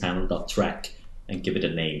like mixpanel.track and give it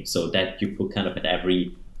a name, so that you put kind of at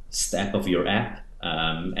every step of your app,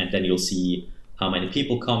 and then you'll see how many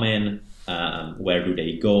people come in, where do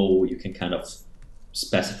they go. You can kind of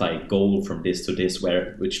specify a goal from this to this,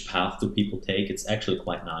 which path do people take. It's actually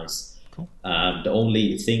quite nice. Cool. The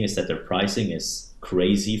only thing is that their pricing is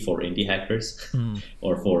crazy for indie hackers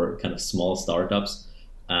or for kind of small startups.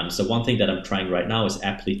 So one thing that I'm trying right now is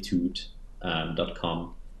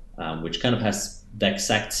Applitude.com, which kind of has the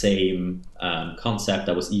exact same concept.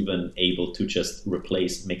 I was even able to just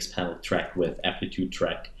replace Mixpanel track with Applitude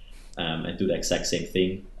track and do the exact same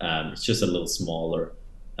thing. It's just a little smaller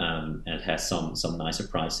and has some nicer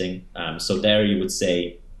pricing. So there you would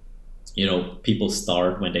say, people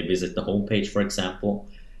start when they visit the homepage, for example.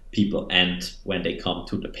 People end when they come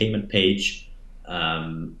to the payment page.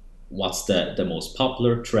 What's the most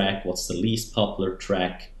popular track? What's the least popular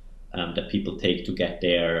track that people take to get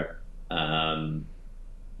there? Kind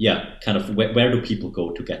of where do people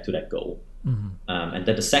go to get to that goal? And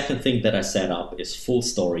then the second thing that I set up is Full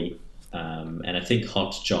Story. And I think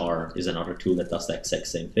Hotjar is another tool that does the exact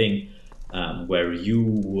same thing, where you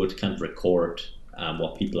would kind of record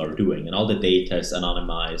what people are doing, and all the data is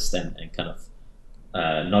anonymized and kind of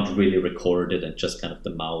not really recorded, and just kind of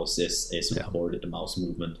the mouse is recorded, the mouse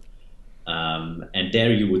movement. And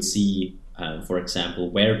there you would see, for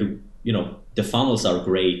example, where the funnels are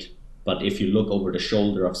great, but if you look over the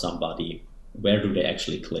shoulder of somebody, where do they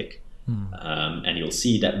actually click? And you'll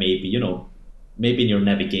see that maybe in your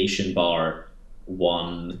navigation bar,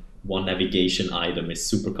 one navigation item is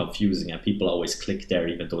super confusing and people always click there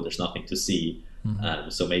even though there's nothing to see.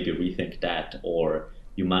 So maybe rethink that. Or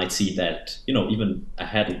you might see that, even I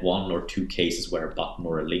had one or two cases where a button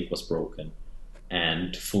or a link was broken.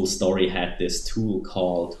 And Full Story had this tool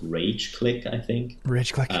called Rage Click, I think.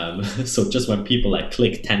 Rage Click. So just when people like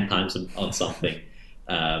click 10 times on something,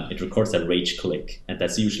 it records a rage click. And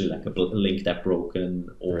that's usually like a link that's broken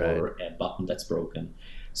or a button that's broken.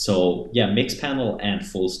 So yeah, Mixpanel and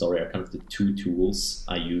Full Story are kind of the two tools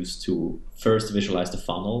I use to first visualize the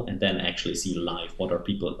funnel and then actually see live what are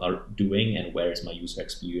people are doing and where is my user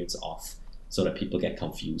experience off, so that people get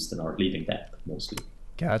confused and are leaving that mostly.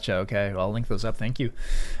 Gotcha. Okay. Well, I'll link those up. Thank you.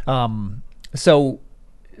 So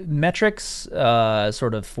metrics,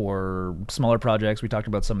 sort of for smaller projects, we talked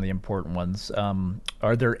about some of the important ones.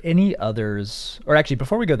 Are there any others, or actually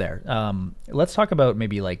before we go there, let's talk about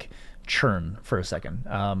maybe like churn for a second.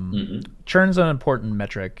 Churn's an important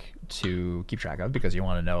metric to keep track of because you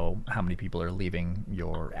want to know how many people are leaving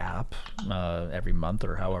your app every month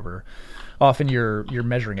or however often you're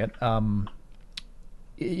measuring it.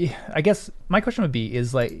 I guess my question would be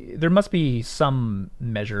is like there must be some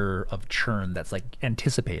measure of churn that's like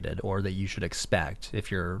anticipated or that you should expect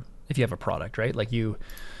if you have a product, right? Like you've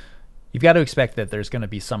got to expect that there's going to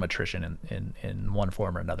be some attrition in one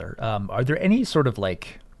form or another. Are there any sort of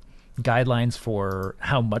like guidelines for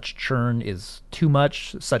how much churn is too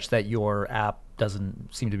much such that your app doesn't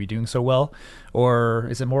seem to be doing so well, or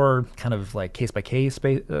is it more kind of like case by case,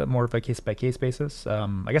 more of a case by case basis?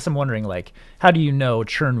 I guess I'm wondering, like, how do you know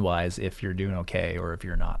churn wise if you're doing okay or if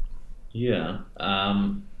you're not? Yeah.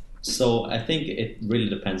 So I think it really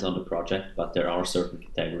depends on the project, but there are certain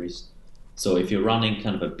categories. So if you're running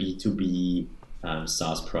kind of a B2B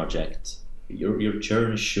SaaS project, your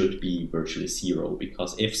churn should be virtually zero,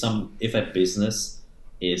 because if a business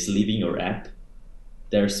is leaving your app,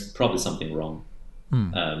 there's probably something wrong.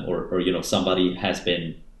 Or somebody has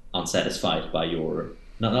been unsatisfied by your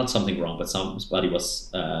not something wrong, but somebody was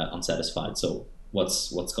unsatisfied. So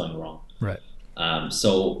what's going wrong? Right.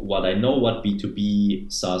 So what I know, what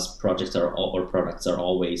B2B SaaS projects or products are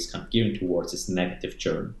always kind of gearing towards is negative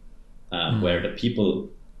churn, where the people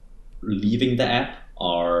leaving the app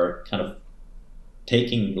are kind of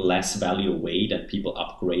taking less value away than people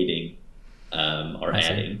upgrading are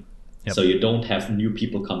adding. Yep. So you don't have new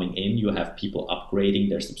people coming in, you have people upgrading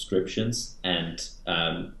their subscriptions, and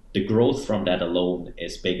the growth from that alone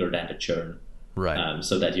is bigger than the churn. Right.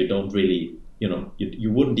 So that you don't really,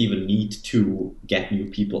 you wouldn't even need to get new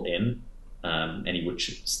people in, and you would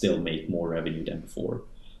still make more revenue than before.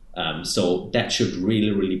 So that should really,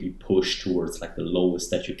 really be pushed towards like the lowest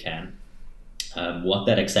that you can. What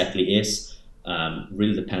that exactly is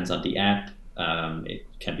really depends on the app. It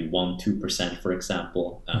can be 1-2%, for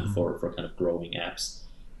example, for kind of growing apps.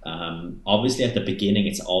 Obviously, at the beginning,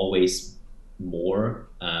 it's always more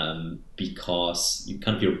because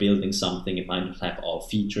you're building something. It might not have all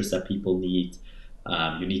features that people need.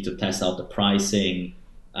 You need to test out the pricing.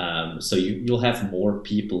 So you'll have more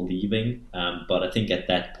people leaving. But I think at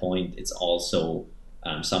that point, it's also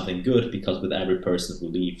something good, because with every person who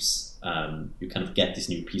leaves, you kind of get this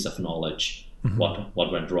new piece of knowledge.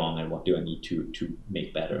 What went wrong and what do I need to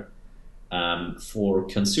make better. For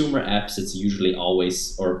consumer apps, it's usually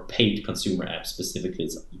always, or paid consumer apps specifically,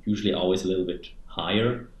 it's usually always a little bit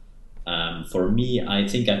higher. For me, I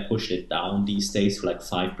think I pushed it down these days to like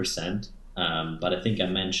 5%, but I think I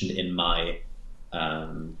mentioned in my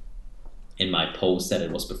post that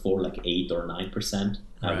it was before like 8 or 9%,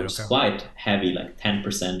 which is quite heavy. Like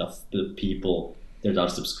 10% of the people that are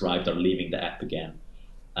subscribed are leaving the app again.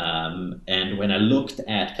 And when I looked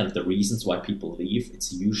at kind of the reasons why people leave,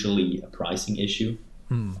 it's usually a pricing issue.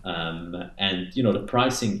 And the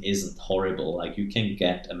pricing isn't horrible. Like you can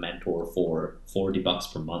get a mentor for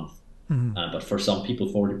 $40 per month, but for some people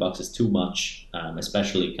 $40 is too much,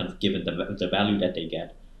 especially kind of given the value that they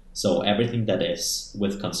get. So everything that is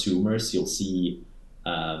with consumers, you'll see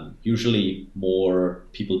usually more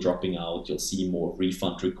people dropping out. You'll see more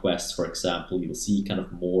refund requests, for example. You'll see kind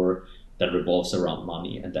of more that revolves around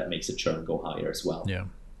money, and that makes the churn go higher as well.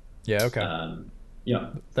 Yeah. Okay.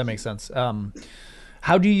 That makes sense.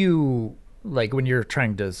 How do you, like, when you're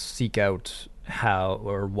trying to seek out how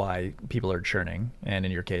or why people are churning, and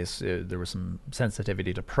in your case there was some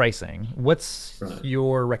sensitivity to pricing, what's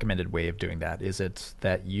your recommended way of doing that? Is it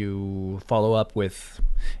that you follow up with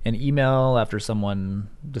an email after someone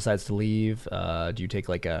decides to leave? Do you take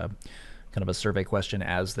like a kind of a survey question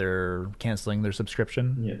as they're canceling their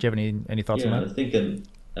subscription? Do you have any thoughts on that? I think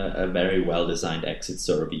a very well-designed exit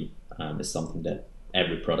survey is something that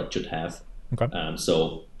every product should have. Okay.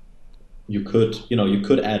 So you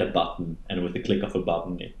could add a button, and with the click of a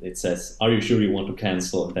button, it says, "Are you sure you want to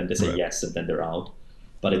cancel?" And then they say yes, and then they're out.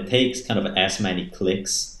 but it takes kind of as many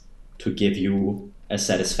clicks to give you a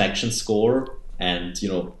satisfaction score and,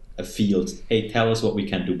 a field, hey, tell us what we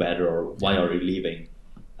can do better, or why are you leaving?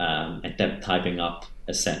 And then typing up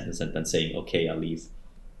a sentence and then saying, okay, I'll leave.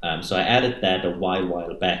 So I added that a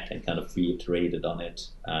while back and kind of reiterated on it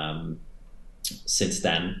since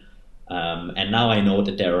then. And now I know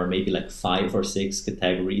that there are maybe like 5 or 6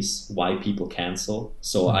 categories why people cancel.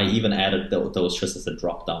 So I even added those just as a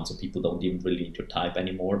drop down, so people don't even really need to type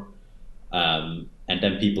anymore. And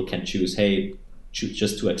then people can choose, hey,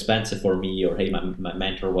 just too expensive for me, or hey, my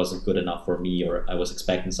mentor wasn't good enough for me, or I was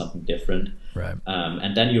expecting something different. Right.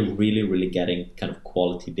 And then you're really getting kind of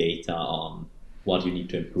quality data on what you need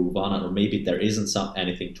to improve on, or maybe there isn't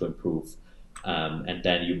anything to improve. And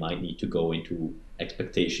then you might need to go into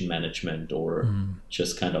expectation management, or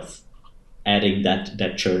just kind of adding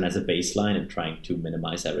that churn as a baseline and trying to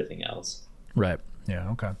minimize everything else. Right. Yeah.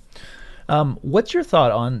 Okay. What's your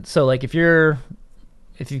thought on, so like if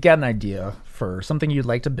you've got an idea for something you'd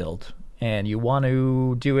like to build and you want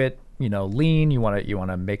to do it, lean, you want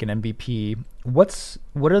to make an MVP, what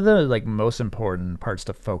are the like most important parts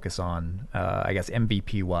to focus on, I guess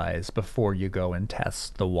MVP wise, before you go and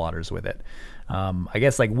test the waters with it? I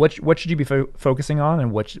guess like what should you be focusing on,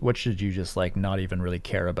 and what should you just like not even really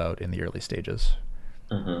care about in the early stages?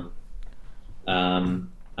 I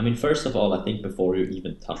mean, first of all, I think before you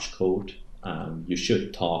even touch code, you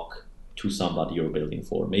should talk to somebody you're building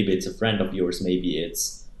for. Maybe it's a friend of yours, maybe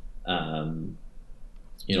it's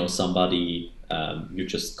somebody you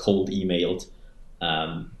just cold emailed,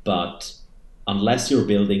 but unless you're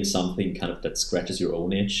building something kind of that scratches your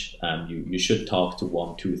own itch, you should talk to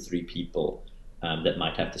 1, 2, 3 people that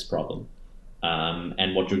might have this problem,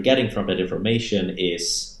 and what you're getting from that information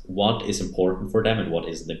is what is important for them and what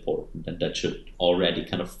isn't important, and that should already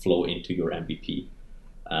kind of flow into your MVP.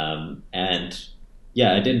 And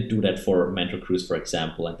yeah, I didn't do that for Mentor Cruise, for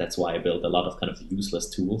example, and that's why I built a lot of kind of useless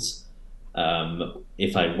tools.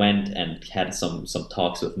 If I went and had some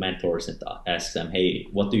talks with mentors and asked them, hey,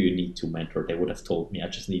 what do you need to mentor? They would have told me, I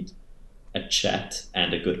just need a chat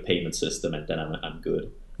and a good payment system, and then I'm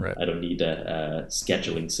good. Right. I don't need a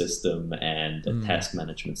scheduling system and a task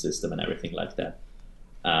management system and everything like that.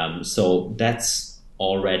 So that's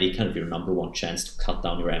already kind of your number one chance to cut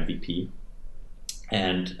down your MVP.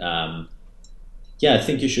 And I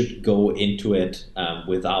think you should go into it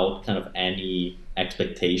without kind of any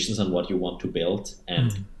expectations on what you want to build,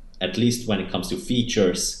 and at least when it comes to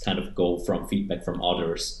features, kind of go from feedback from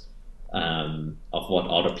others of what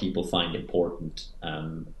other people find important,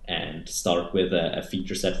 and start with a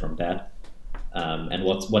feature set from that. And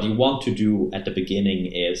what you want to do at the beginning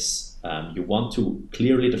is you want to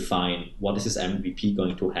clearly define what is this MVP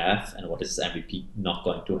going to have and what is this MVP not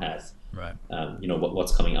going to have. Right.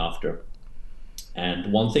 What's coming after.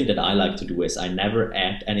 And one thing that I like to do is I never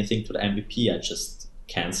add anything to the MVP. I just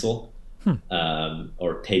cancel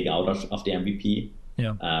or take out of the MVP.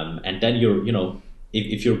 Yeah. And then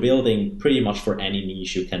if you're building pretty much for any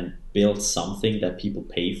niche, you can build something that people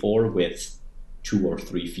pay for with 2 or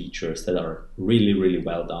 3 features that are really, really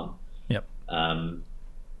well done. Yep. And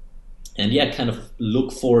kind of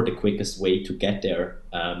look for the quickest way to get there.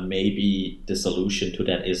 Maybe the solution to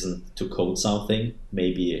that isn't to code something.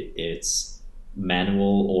 Maybe it's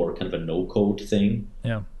manual or kind of a no-code thing,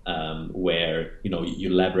 where you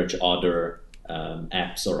leverage other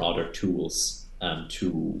apps or other tools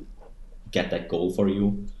to get that goal for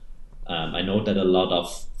you. I know that a lot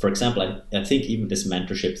of, for example, I think even this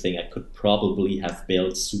mentorship thing, I could probably have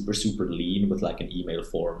built super lean with like an email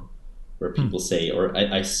form where people say, or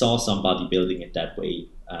I saw somebody building it that way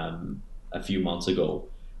a few months ago,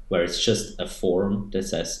 where it's just a form that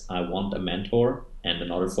says, I want a mentor, and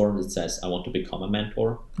another form that says, I want to become a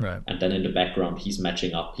mentor. Right. And then in the background, he's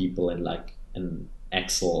matching up people in like an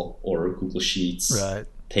Excel or Google Sheets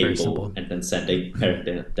table, and then sending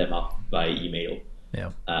them up by email.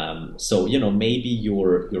 Yeah. So maybe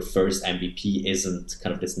your first MVP isn't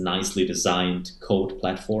kind of this nicely designed code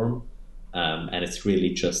platform, and it's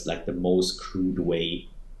really just like the most crude way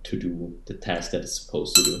to do the task that it's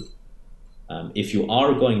supposed to do. If you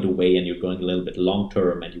are going the way and you're going a little bit long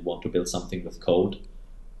term and you want to build something with code,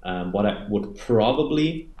 what I would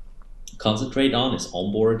probably concentrate on is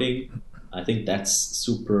onboarding. I think that's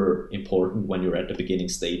super important when you're at the beginning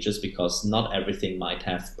stages, because not everything might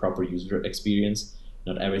have proper user experience.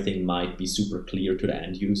 Not everything might be super clear to the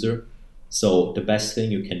end user. So the best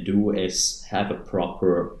thing you can do is have a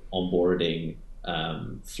proper onboarding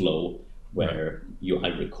flow, where you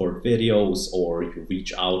either record videos or you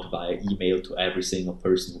reach out via email to every single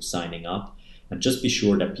person who's signing up, and just be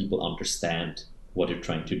sure that people understand what you're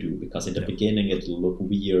trying to do, because in the beginning it'll look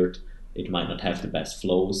weird, it might not have the best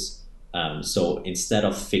flows. So instead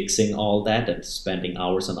of fixing all that and spending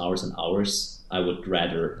hours and hours and hours, I would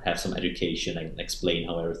rather have some education and explain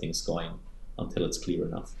how everything's going until it's clear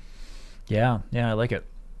enough. Yeah, I like it.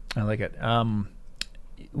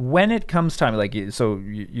 When it comes time, like, so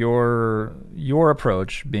your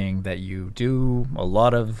approach being that you do a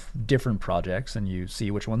lot of different projects and you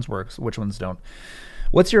see which ones works, which ones don't.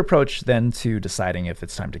 What's your approach then to deciding if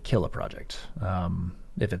it's time to kill a project?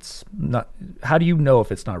 If it's not, how do you know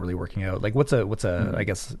if it's not really working out? Like, what's I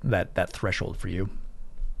guess that threshold for you?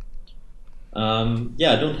 I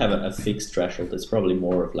don't have a fixed threshold. It's probably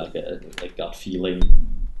more of like a gut feeling.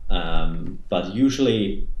 But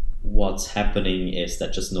usually what's happening is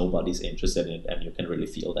that just nobody's interested in it, and you can really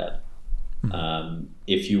feel that.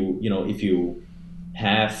 If you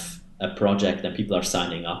have a project and people are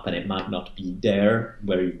signing up and it might not be there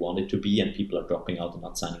where you want it to be and people are dropping out and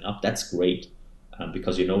not signing up, that's great,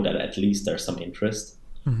 because you know that at least there's some interest.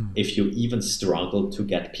 If you even struggle to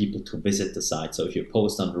get people to visit the site, so if you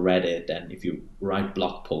post on Reddit and if you write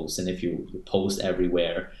blog posts and if you post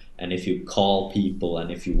everywhere and if you call people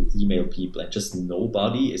and if you email people and just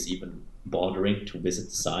nobody is even bothering to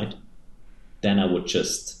visit the site, then I would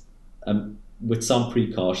just, with some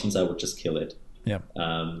precautions, I would just kill it. Yeah.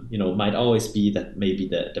 It might always be that maybe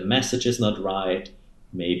the message is not right,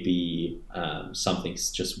 maybe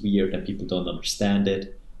something's just weird and people don't understand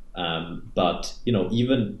it. But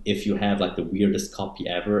even if you have like the weirdest copy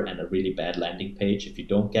ever and a really bad landing page, if you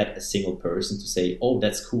don't get a single person to say, "Oh,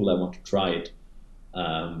 that's cool, I want to try it,"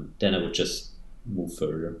 then I would just move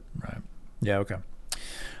further. Right. Yeah. Okay.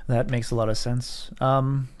 That makes a lot of sense.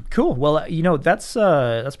 Cool. Well, that's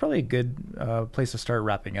probably a good place to start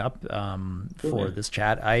wrapping up for this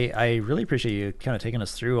chat. I really appreciate you kind of taking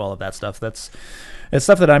us through all of that stuff. It's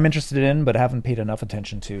stuff that I'm interested in but haven't paid enough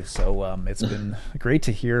attention to. So it's been great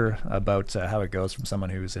to hear about how it goes from someone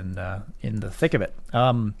who's in the thick of it.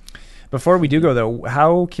 Before we do go, though,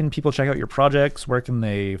 how can people check out your projects? Where can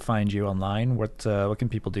they find you online? What can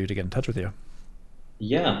people do to get in touch with you?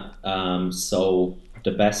 Yeah. So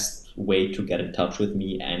the best way to get in touch with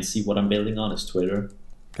me and see what I'm building on is Twitter.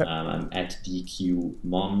 Okay. I'm at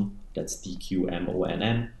DQMonn. That's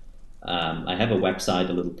DQMONN. I have a website,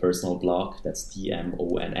 a little personal blog. That's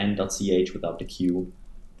dmonn.ch without the Q.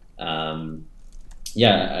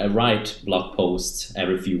 I write blog posts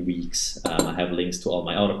every few weeks. I have links to all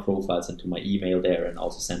my other profiles and to my email there, and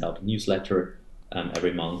also send out a newsletter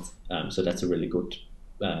every month. So that's a really good,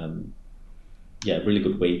 really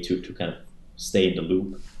good way to kind of stay in the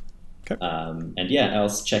loop. Okay.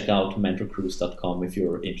 Else check out mentorcruise.com if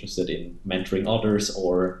you're interested in mentoring others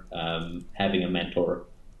or having a mentor.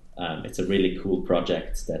 It's a really cool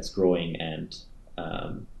project that's growing and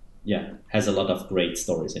has a lot of great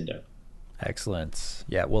stories in there. Excellent.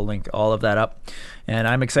 Yeah, we'll link all of that up, and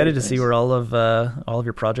I'm excited to see where all of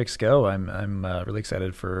your projects go. I'm really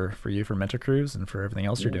excited for you, for Mentor Cruise, and for everything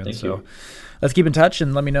else you're doing. So let's keep in touch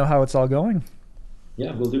and let me know how it's all going.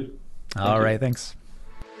 Yeah, we'll do. All right, thanks.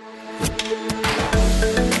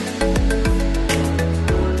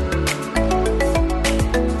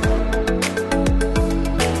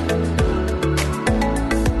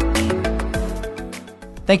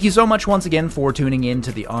 Thank you so much once again for tuning in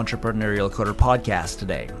to the Entrepreneurial Coder podcast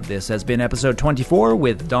today. This has been episode 24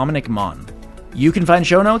 with Dominic Monn. You can find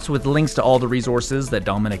show notes with links to all the resources that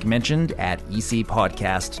Dominic mentioned at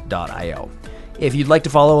ecpodcast.io. If you'd like to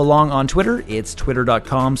follow along on Twitter, it's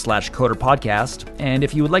twitter.com/coderpodcast. And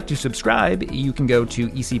if you would like to subscribe, you can go to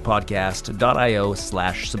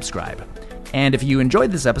ecpodcast.io/subscribe. And if you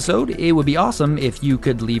enjoyed this episode, it would be awesome if you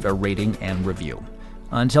could leave a rating and review.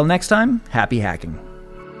 Until next time, happy hacking.